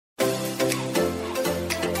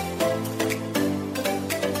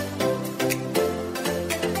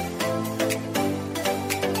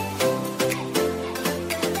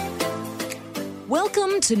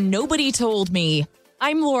to Nobody Told Me.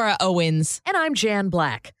 I'm Laura Owens. And I'm Jan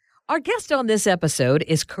Black. Our guest on this episode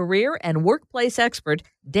is career and workplace expert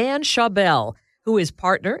Dan Schawbel, who is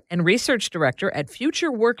partner and research director at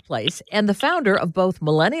Future Workplace and the founder of both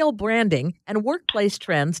Millennial Branding and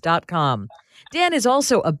WorkplaceTrends.com. Dan is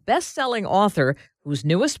also a best-selling author whose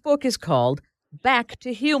newest book is called Back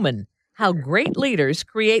to Human: How Great Leaders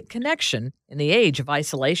Create Connection in the Age of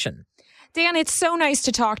Isolation. Dan, it's so nice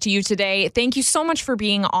to talk to you today. Thank you so much for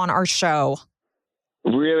being on our show.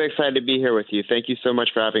 Really excited to be here with you. Thank you so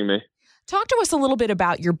much for having me. Talk to us a little bit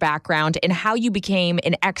about your background and how you became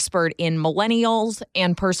an expert in millennials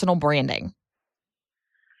and personal branding.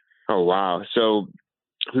 Oh, wow. So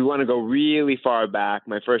we want to go really far back.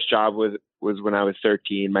 My first job was when I was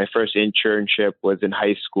 13. My first internship was in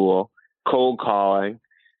high school, cold calling.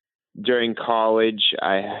 During college,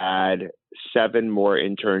 I had 7 more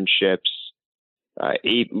internships,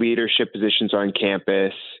 8 leadership positions on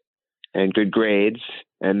campus, and good grades.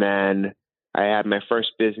 And then I had my first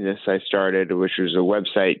business I started, which was a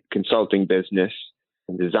website consulting business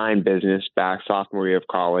and design business back sophomore year of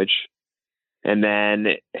college. And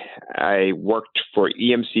then I worked for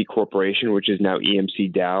EMC Corporation, which is now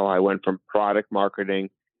EMC Dell. I went from product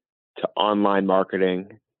marketing to online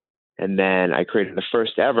marketing. And then I created the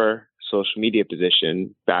first ever social media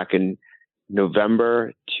position back in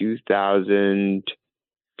November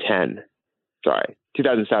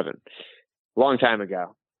 2007. Long time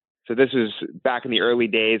ago. So this was back in the early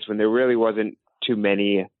days when there really wasn't too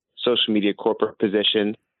many social media corporate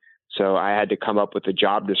positions. So I had to come up with a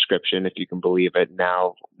job description, if you can believe it.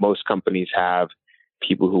 Now, most companies have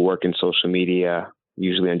people who work in social media,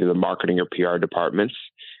 usually under the marketing or PR departments.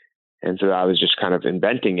 And so I was just kind of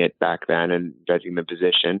inventing it back then and inventing the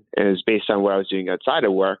position. And it was based on what I was doing outside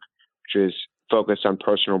of work, which was focused on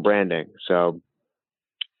personal branding. So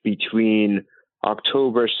between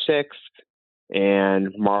October 6th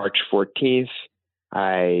and March 14th,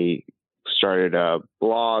 I started a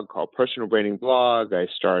blog called Personal Branding Blog. I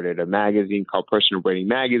started a magazine called Personal Branding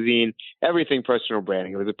Magazine. Everything personal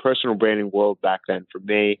branding. It was a personal branding world back then for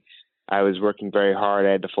me. I was working very hard.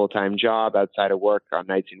 I had a full-time job outside of work on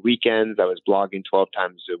nights and weekends. I was blogging 12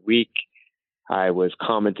 times a week. I was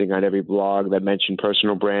commenting on every blog that mentioned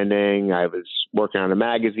personal branding. I was working on a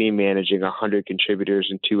magazine, managing 100 contributors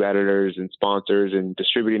and 2 editors and sponsors and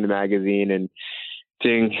distributing the magazine and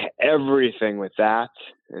doing everything with that.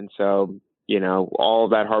 And so, all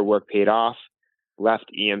of that hard work paid off.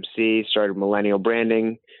 Left EMC, started Millennial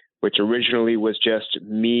Branding, which originally was just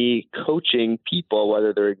me coaching people,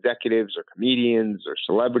 whether they're executives or comedians or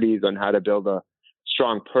celebrities, on how to build a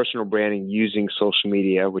strong personal branding using social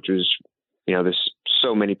media, which was, there's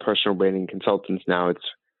so many personal branding consultants now. It's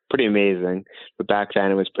pretty amazing. But back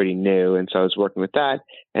then it was pretty new. And so I was working with that.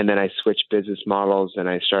 And then I switched business models and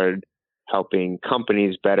I started helping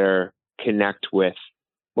companies better connect with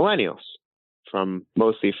millennials,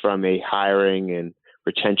 mostly from a hiring and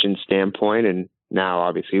retention standpoint, and now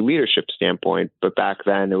obviously leadership standpoint. But back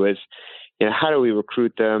then it was, how do we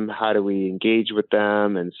recruit them? How do we engage with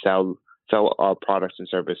them and sell our products and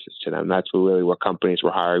services to them? That's really what companies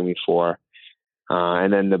were hiring me for.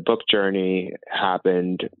 And then the book journey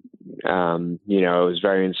happened. I was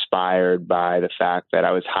very inspired by the fact that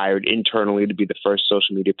I was hired internally to be the first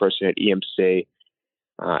social media person at EMC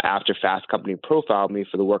after Fast Company profiled me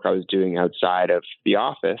for the work I was doing outside of the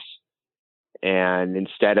office. And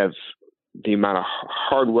instead of the amount of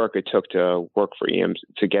hard work it took to work for EMC,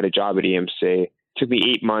 to get a job at EMC, it took me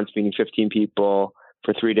 8 months, meeting 15 people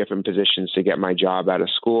for 3 different positions to get my job out of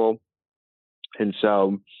school. And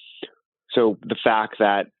so the fact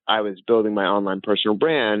that I was building my online personal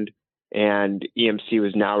brand and EMC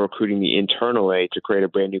was now recruiting me internally to create a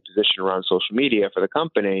brand new position around social media for the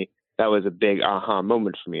company, that was a big aha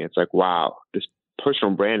moment for me. It's like, wow, this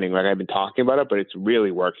personal branding, like I've been talking about it, but it's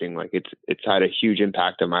really working. Like it's had a huge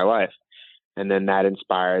impact on my life. And then that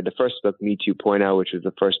inspired the first book, Me 2.0, which was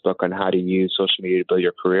the first book on how to use social media to build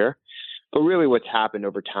your career. But really what's happened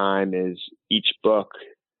over time is each book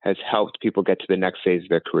has helped people get to the next phase of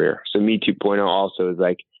their career. So Me 2.0 also is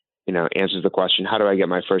answers the question, how do I get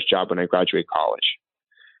my first job when I graduate college?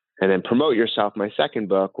 And then Promote Yourself, my second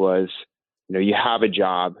book, was, you have a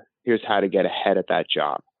job, here's how to get ahead at that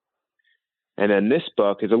job. And then this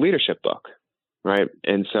book is a leadership book, right?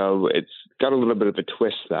 And so it's got a little bit of a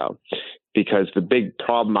twist though, because the big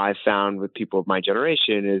problem I found with people of my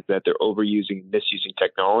generation is that they're overusing and misusing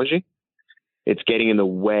technology. It's getting in the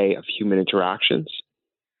way of human interactions.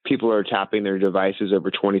 People are tapping their devices over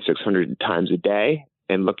 2,600 times a day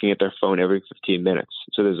and looking at their phone every 15 minutes.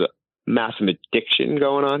 So there's a massive addiction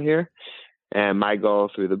going on here. And my goal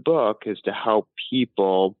through the book is to help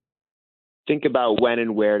people think about when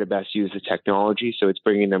and where to best use the technology so it's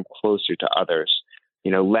bringing them closer to others.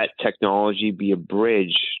 Let technology be a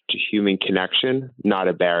bridge to human connection, not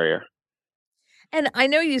a barrier. And I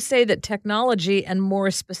know you say that technology, and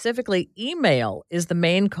more specifically email, is the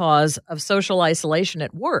main cause of social isolation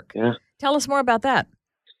at work. Yeah. Tell us more about that.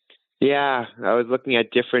 Yeah, I was looking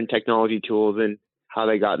at different technology tools and how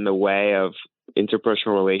they got in the way of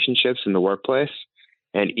interpersonal relationships in the workplace.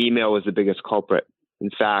 And email was the biggest culprit. In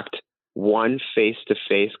fact, one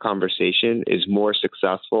face-to-face conversation is more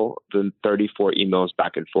successful than 34 emails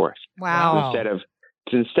back and forth. Wow.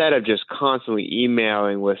 Instead of just constantly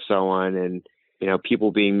emailing with someone and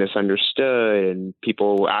people being misunderstood and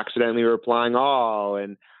people accidentally replying all,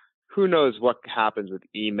 and who knows what happens with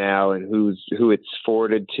email and who it's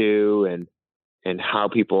forwarded to and how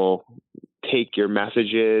people take your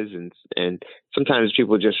messages, and sometimes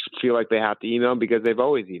people just feel like they have to email because they've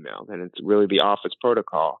always emailed, and it's really the office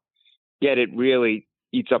protocol. Yet it really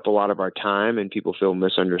eats up a lot of our time and people feel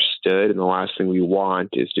misunderstood. And the last thing we want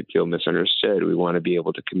is to feel misunderstood. We want to be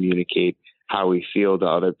able to communicate how we feel to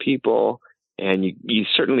other people. And you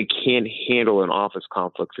certainly can't handle an office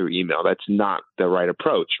conflict through email. That's not the right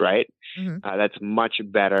approach, right? Mm-hmm. That's much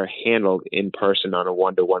better handled in person on a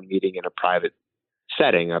one-to-one meeting in a private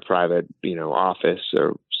setting, a private, office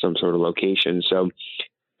or some sort of location. So,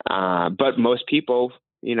 but most people,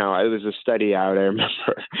 it was a study out, I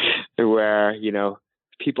remember, where,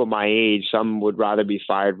 people my age, some would rather be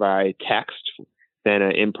fired by text than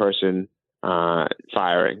an in-person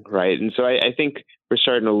firing, right? And so I think we're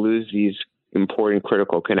starting to lose these important,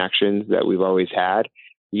 critical connections that we've always had,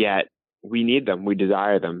 yet we need them. We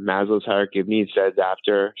desire them. Maslow's hierarchy of needs says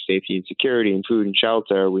after safety and security and food and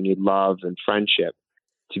shelter, we need love and friendship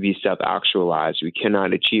to be self-actualized. We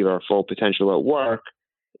cannot achieve our full potential at work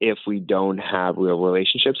if we don't have real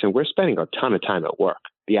relationships. And we're spending a ton of time at work.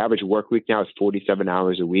 The average work week now is 47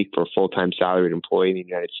 hours a week for a full-time salaried employee in the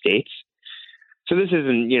United States. So this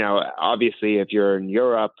isn't, obviously if you're in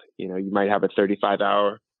Europe, you might have a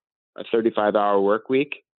 35-hour work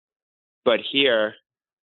week. But here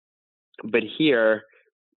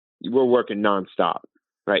we're working nonstop,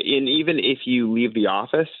 right? And even if you leave the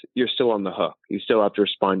office, you're still on the hook. You still have to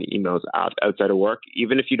respond to emails outside of work.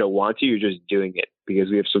 Even if you don't want to, you're just doing it because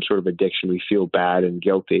we have some sort of addiction. We feel bad and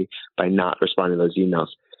guilty by not responding to those emails.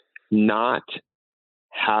 Not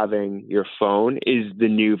having your phone is the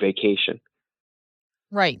new vacation.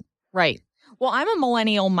 Right. Well, I'm a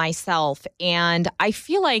millennial myself, and I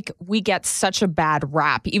feel like we get such a bad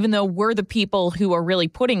rap, even though we're the people who are really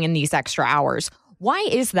putting in these extra hours. Why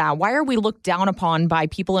is that? Why are we looked down upon by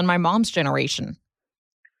people in my mom's generation?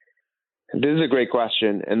 This is a great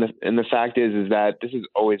question. And the fact is that this has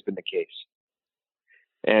always been the case.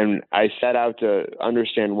 And I set out to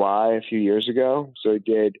understand why a few years ago. So I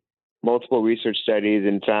did multiple research studies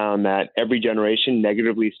and found that every generation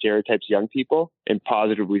negatively stereotypes young people and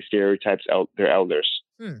positively stereotypes their elders.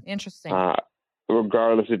 Interesting.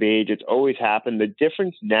 Regardless of age, it's always happened. The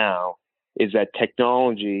difference now is that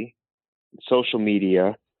technology, social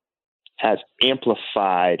media, has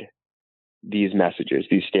amplified these messages,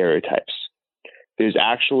 these stereotypes. There's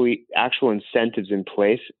actual incentives in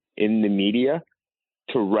place in the media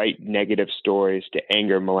to write negative stories to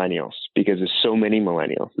anger millennials because there's so many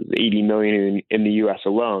millennials. There's 80 million in the U.S.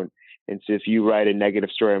 alone. And so if you write a negative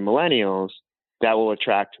story on millennials, that will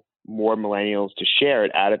attract more millennials to share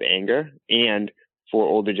it out of anger and for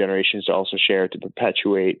older generations to also share it to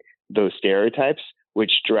perpetuate those stereotypes,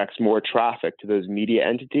 which directs more traffic to those media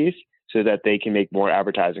entities so that they can make more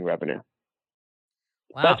advertising revenue.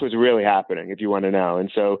 Wow. That's what's really happening, if you want to know.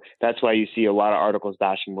 And so that's why you see a lot of articles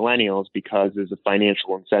bashing millennials because there's a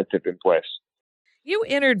financial incentive in place. You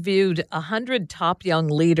interviewed 100 top young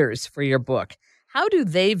leaders for your book. How do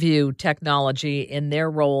they view technology in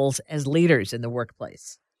their roles as leaders in the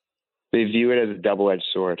workplace? They view it as a double-edged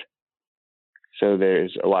sword. So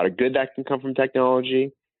there's a lot of good that can come from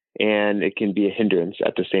technology, and it can be a hindrance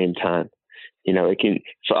at the same time.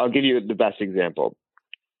 So I'll give you the best example.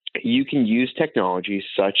 You can use technology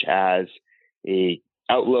such as a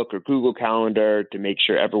Outlook or Google Calendar to make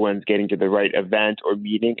sure everyone's getting to the right event or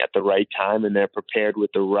meeting at the right time and they're prepared with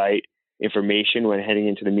the right information when heading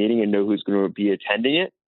into the meeting and know who's going to be attending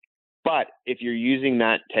it. But if you're using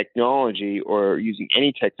that technology or using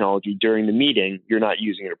any technology during the meeting, you're not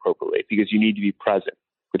using it appropriately because you need to be present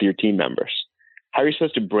with your team members. How are you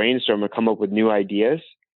supposed to brainstorm and come up with new ideas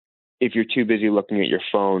if you're too busy looking at your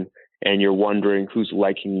phone and you're wondering who's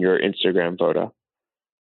liking your Instagram photo?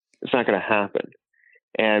 It's not going to happen.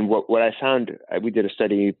 And what I found, we did a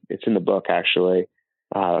study, it's in the book actually,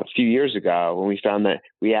 a few years ago when we found that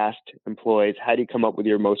we asked employees, how do you come up with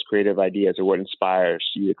your most creative ideas, or what inspires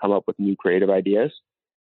you to come up with new creative ideas?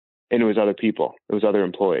 And it was other people. It was other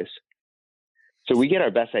employees. So we get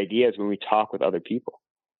our best ideas when we talk with other people.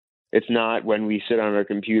 It's not when we sit on our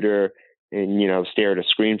computer and, stare at a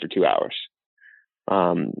screen for 2 hours.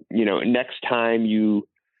 Next time you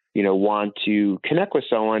want to connect with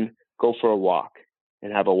someone, go for a walk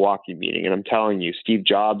and have a walking meeting. And I'm telling you, Steve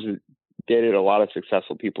Jobs did it. A lot of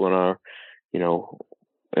successful people in our, in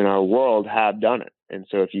our world have done it. And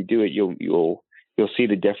so if you do it, you'll see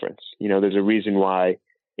the difference. There's a reason why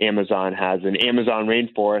Amazon has an Amazon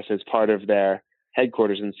rainforest as part of their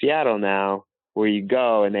headquarters in Seattle now, where you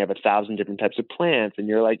go and they have 1,000 different types of plants, and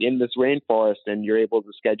you're like in this rainforest and you're able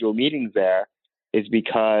to schedule meetings there, is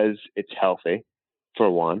because it's healthy, for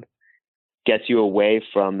one, gets you away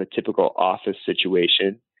from the typical office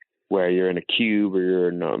situation where you're in a cube or you're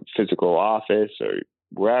in a physical office or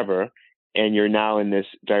wherever, and you're now in this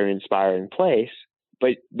very inspiring place.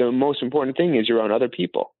 But the most important thing is you're around other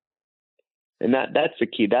people. And that's the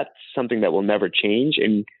key. That's something that will never change.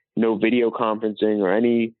 And no video conferencing or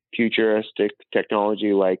any futuristic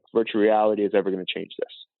technology like virtual reality is ever going to change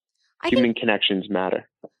this. Human connections matter.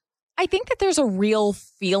 I think that there's a real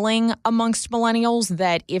feeling amongst millennials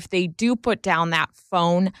that if they do put down that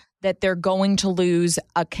phone, that they're going to lose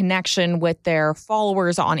a connection with their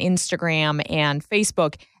followers on Instagram and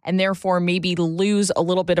Facebook, and therefore maybe lose a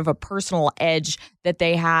little bit of a personal edge that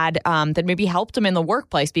they had that maybe helped them in the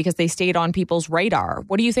workplace because they stayed on people's radar.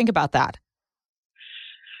 What do you think about that?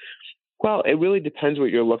 Well, it really depends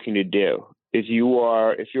what you're looking to do. If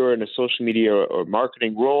you're in a social media or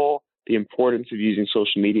marketing role, the importance of using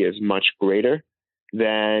social media is much greater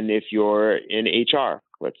than if you're in HR,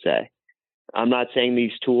 let's say. I'm not saying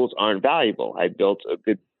these tools aren't valuable. I built a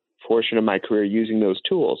good portion of my career using those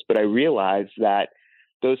tools, but I realized that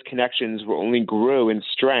those connections were only grew in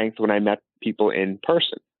strength when I met people in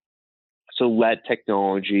person. So let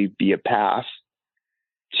technology be a path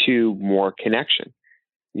to more connection.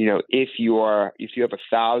 If you have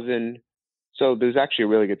 1,000, so there's actually a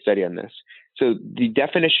really good study on this. So the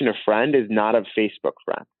definition of friend is not a Facebook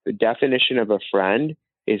friend. The definition of a friend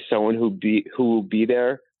is someone who will be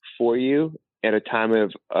there for you at a time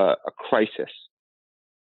of a crisis.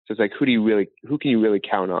 So it's like, who can you really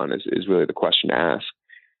count on is really the question to ask.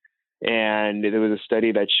 And there was a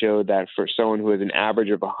study that showed that for someone who has an average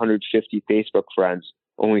of 150 Facebook friends,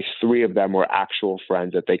 only 3 of them were actual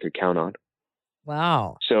friends that they could count on.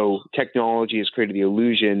 Wow. So technology has created the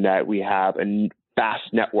illusion that we have a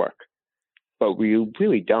vast network, but we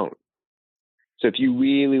really don't. So if you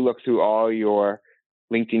really look through all your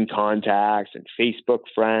LinkedIn contacts and Facebook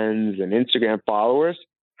friends and Instagram followers,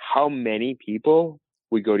 how many people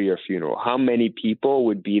would go to your funeral? How many people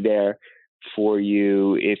would be there for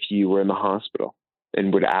you if you were in the hospital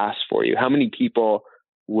and would ask for you? How many people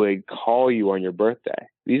would call you on your birthday?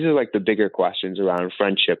 These are like the bigger questions around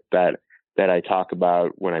friendship that I talk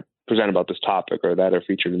about when I present about this topic, or that are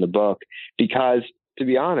featured in the book. Because to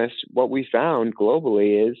be honest, what we found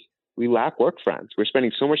globally is we lack work friends. We're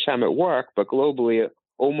spending so much time at work, but globally,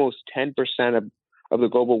 almost 10% of the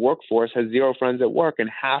global workforce has 0 friends at work, and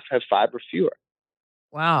half have 5 or fewer.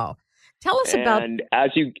 Wow. Tell us about. And as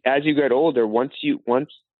you get older, once you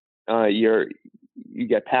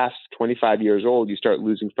get past 25 years old, you start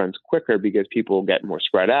losing friends quicker because people get more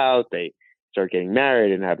spread out. They start getting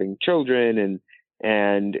married and having children,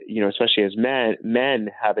 and especially as men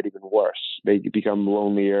have it even worse. They become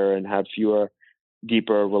lonelier and have fewer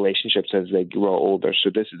deeper relationships as they grow older.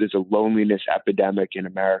 So there's a loneliness epidemic in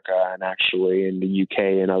America, and actually in the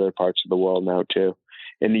UK and other parts of the world now too.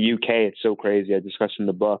 In the UK, it's so crazy. I discussed in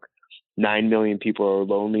the book, 9 million people are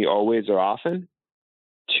lonely always or often.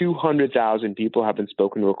 200,000 people haven't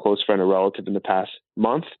spoken to a close friend or relative in the past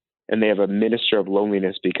month, and they have a minister of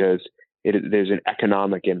loneliness because there's an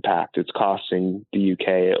economic impact. It's costing the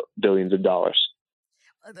UK billions of dollars.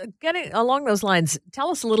 Getting along those lines,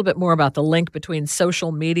 tell us a little bit more about the link between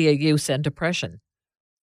social media use and depression.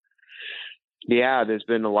 Yeah, there's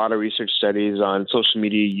been a lot of research studies on social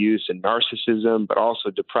media use and narcissism, but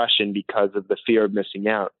also depression because of the fear of missing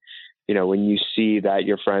out. When you see that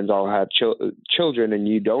your friends all have children and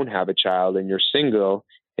you don't have a child and you're single,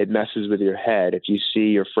 it messes with your head. If you see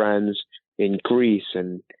your friends in Greece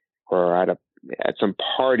or at some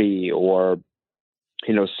party, or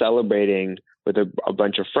celebrating with a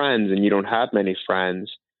bunch of friends, and you don't have many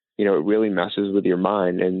friends, it really messes with your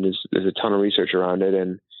mind. And there's a ton of research around it,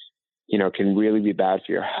 and can really be bad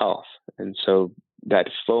for your health. And so that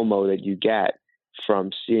FOMO that you get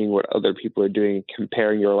from seeing what other people are doing,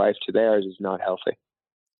 comparing your life to theirs, is not healthy.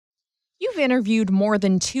 You've interviewed more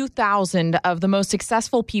than 2,000 of the most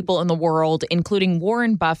successful people in the world, including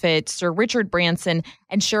Warren Buffett, Sir Richard Branson,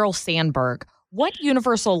 and Sheryl Sandberg. What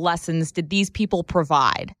universal lessons did these people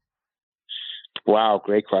provide? Wow,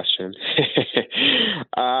 great question.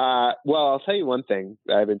 Well, I'll tell you one thing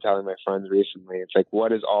that I've been telling my friends recently. It's like, what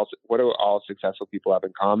do all successful people have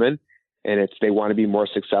in common? And it's they want to be more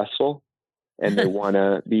successful and they want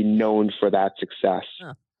to be known for that success.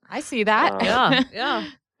 I see that.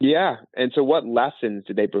 Yeah. And so what lessons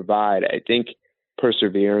did they provide? I think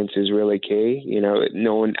perseverance is really key.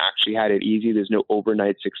 No one actually had it easy. There's no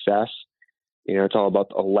overnight success. It's all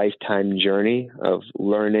about a lifetime journey of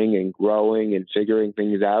learning and growing and figuring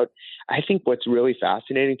things out. I think what's really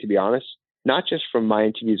fascinating, to be honest, not just from my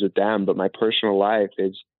interviews with them, but my personal life,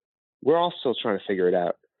 is we're all still trying to figure it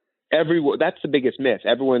out. That's the biggest myth.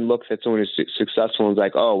 Everyone looks at someone who's successful and is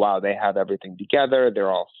like, oh, wow, they have everything together. They're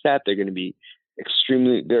all set. They're going to be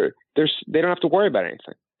they don't have to worry about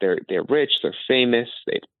anything. They're rich. They're famous.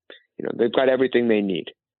 They've got everything they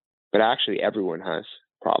need. But actually, everyone has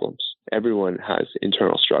problems. Everyone has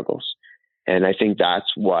internal struggles. And I think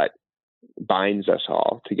that's what binds us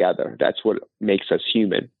all together. That's what makes us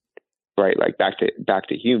human, right? Like back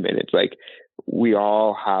to human. It's like we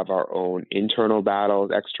all have our own internal battles,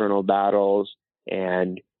 external battles.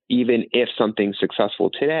 And even if something's successful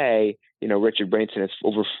today, Richard Branson has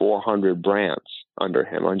over 400 brands under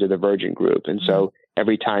him, under the Virgin Group. And so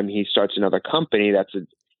every time he starts another company, he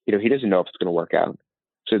doesn't know if it's going to work out.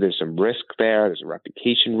 So there's some risk there. There's a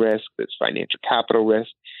reputation risk. There's financial capital risk.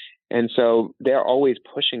 And so they're always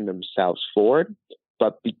pushing themselves forward.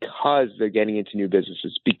 But because they're getting into new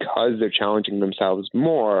businesses, because they're challenging themselves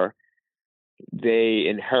more, they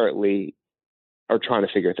inherently are trying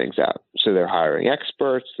to figure things out. So they're hiring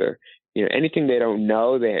experts. They're, anything they don't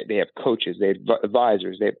know, they have coaches, they have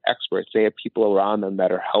advisors, they have experts, they have people around them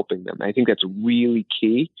that are helping them. I think that's really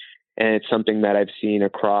key. And it's something that I've seen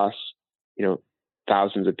across,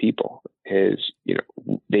 thousands of people is,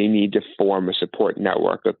 they need to form a support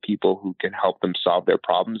network of people who can help them solve their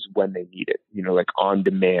problems when they need it, like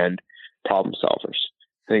on-demand problem solvers.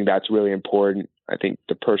 I think that's really important. I think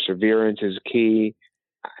the perseverance is key.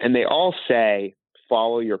 And they all say,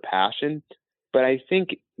 follow your passion. But I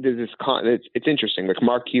think there's it's interesting. Like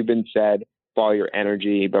Mark Cuban said, follow your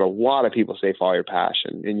energy. But a lot of people say, follow your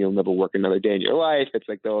passion and you'll never work another day in your life. It's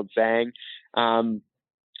like the old saying.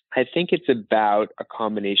 I think it's about a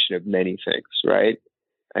combination of many things, right?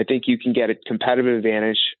 I think you can get a competitive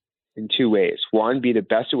advantage in two ways. One, be the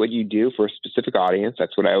best at what you do for a specific audience.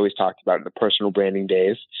 That's what I always talked about in the personal branding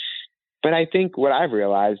days. But I think what I've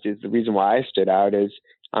realized is the reason why I stood out is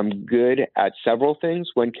I'm good at several things.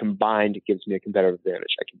 When combined, it gives me a competitive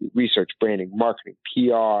advantage. I can do research, branding, marketing,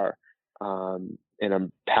 PR, and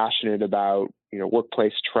I'm passionate about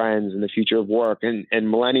workplace trends and the future of work and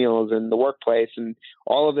millennials and the workplace, and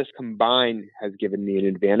all of this combined has given me an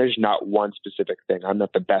advantage. Not one specific thing. I'm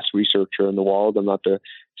not the best researcher in the world. I'm not the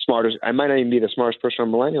smartest. I might not even be the smartest person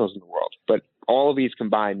on millennials in the world. But all of these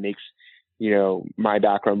combined makes my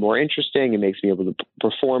background more interesting. It makes me able to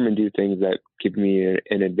perform and do things that give me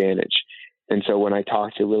an advantage. And so when I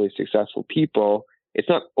talk to really successful people, it's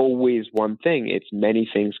not always one thing. It's many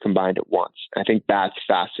things combined at once. I think that's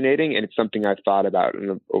fascinating, and it's something I've thought about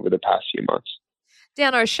over the past few months.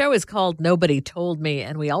 Dan, our show is called Nobody Told Me,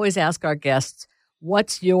 and we always ask our guests,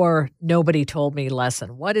 what's your nobody told me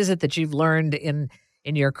lesson? What is it that you've learned in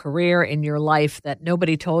your career, in your life, that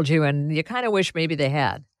nobody told you and you kind of wish maybe they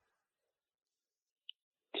had?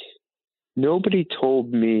 Nobody told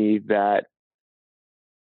me that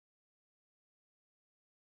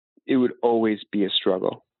it would always be a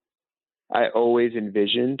struggle. I always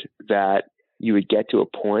envisioned that you would get to a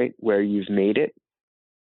point where you've made it,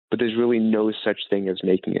 but there's really no such thing as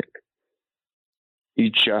making it. You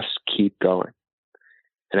just keep going.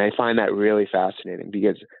 And I find that really fascinating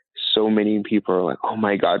because so many people are like, oh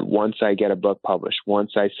my God, once I get a book published,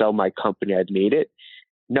 once I sell my company, I've made it.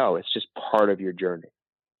 No, it's just part of your journey.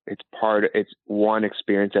 It's one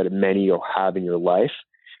experience out of many you'll have in your life.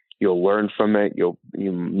 You'll learn from it. You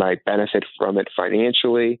might benefit from it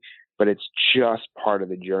financially, but it's just part of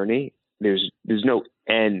the journey. There's no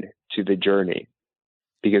end to the journey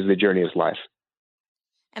because the journey is life.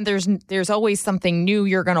 And there's always something new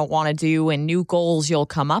you're going to want to do and new goals you'll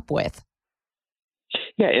come up with.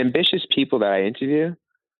 Yeah, ambitious people that I interview,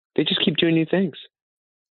 they just keep doing new things.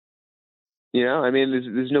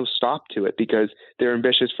 There's no stop to it because they're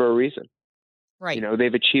ambitious for a reason. Right.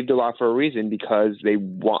 They've achieved a lot for a reason because they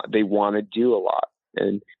want to do a lot.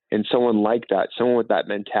 And And someone like that, someone with that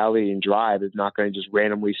mentality and drive is not going to just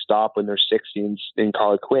randomly stop when they're 60 and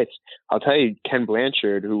call it quits. I'll tell you, Ken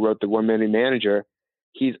Blanchard, who wrote The 1 Million Manager,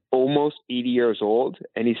 he's almost 80 years old,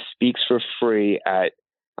 and he speaks for free at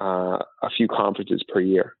a few conferences per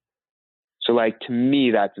year. So, like, to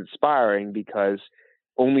me, that's inspiring because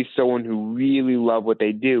only someone who really loved what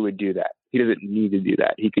they do would do that. He doesn't need to do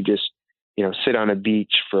that. He could just, sit on a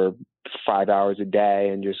beach for 5 hours a day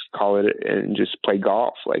and just call it and just play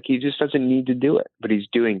golf. Like, he just doesn't need to do it, but he's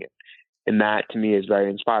doing it. And that to me is very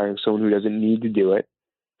inspiring. Someone who doesn't need to do it,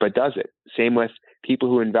 but does it. Same with people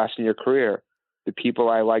who invest in your career. The people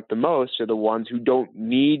I like the most are the ones who don't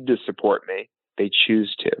need to support me. They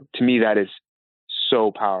choose to. To me, that is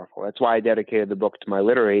so powerful. That's why I dedicated the book to my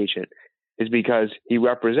literary agent, is because he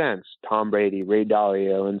represents Tom Brady, Ray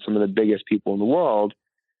Dalio, and some of the biggest people in the world,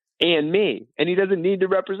 and me. And he doesn't need to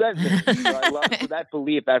represent me. So I love that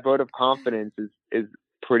belief, that vote of confidence is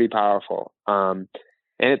pretty powerful. And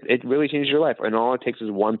it really changes your life. And all it takes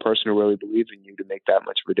is one person who really believes in you to make that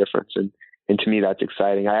much of a difference. And to me, that's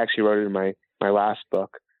exciting. I actually wrote it in my last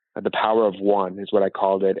book, The Power of One is what I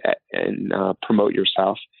called it, and Promote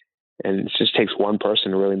Yourself. And it just takes one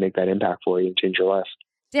person to really make that impact for you and change your life.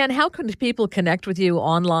 Dan, how can people connect with you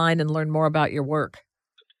online and learn more about your work?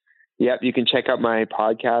 Yep, you can check out my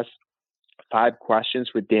podcast, 5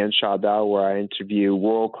 Questions with Dan Schawbel, where I interview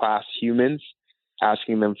world-class humans,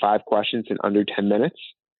 asking them 5 questions in under 10 minutes.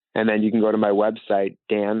 And then you can go to my website,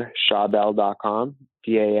 danschawbel.com,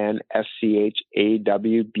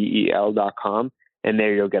 danschawbel.com. And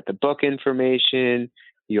there you'll get the book information,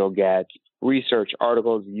 you'll get research,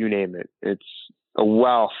 articles, you name it. It's a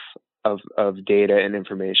wealth of data and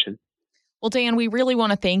information. Well, Dan, we really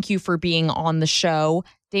want to thank you for being on the show.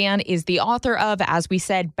 Dan is the author of, as we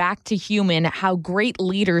said, Back to Human, How Great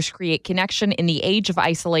Leaders Create Connection in the Age of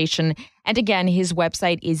Isolation. And again, his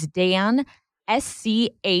website is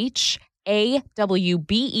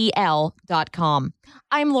danschawbel.com.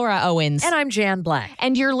 I'm Laura Owens. And I'm Jan Black.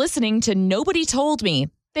 And you're listening to Nobody Told Me.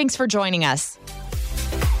 Thanks for joining us.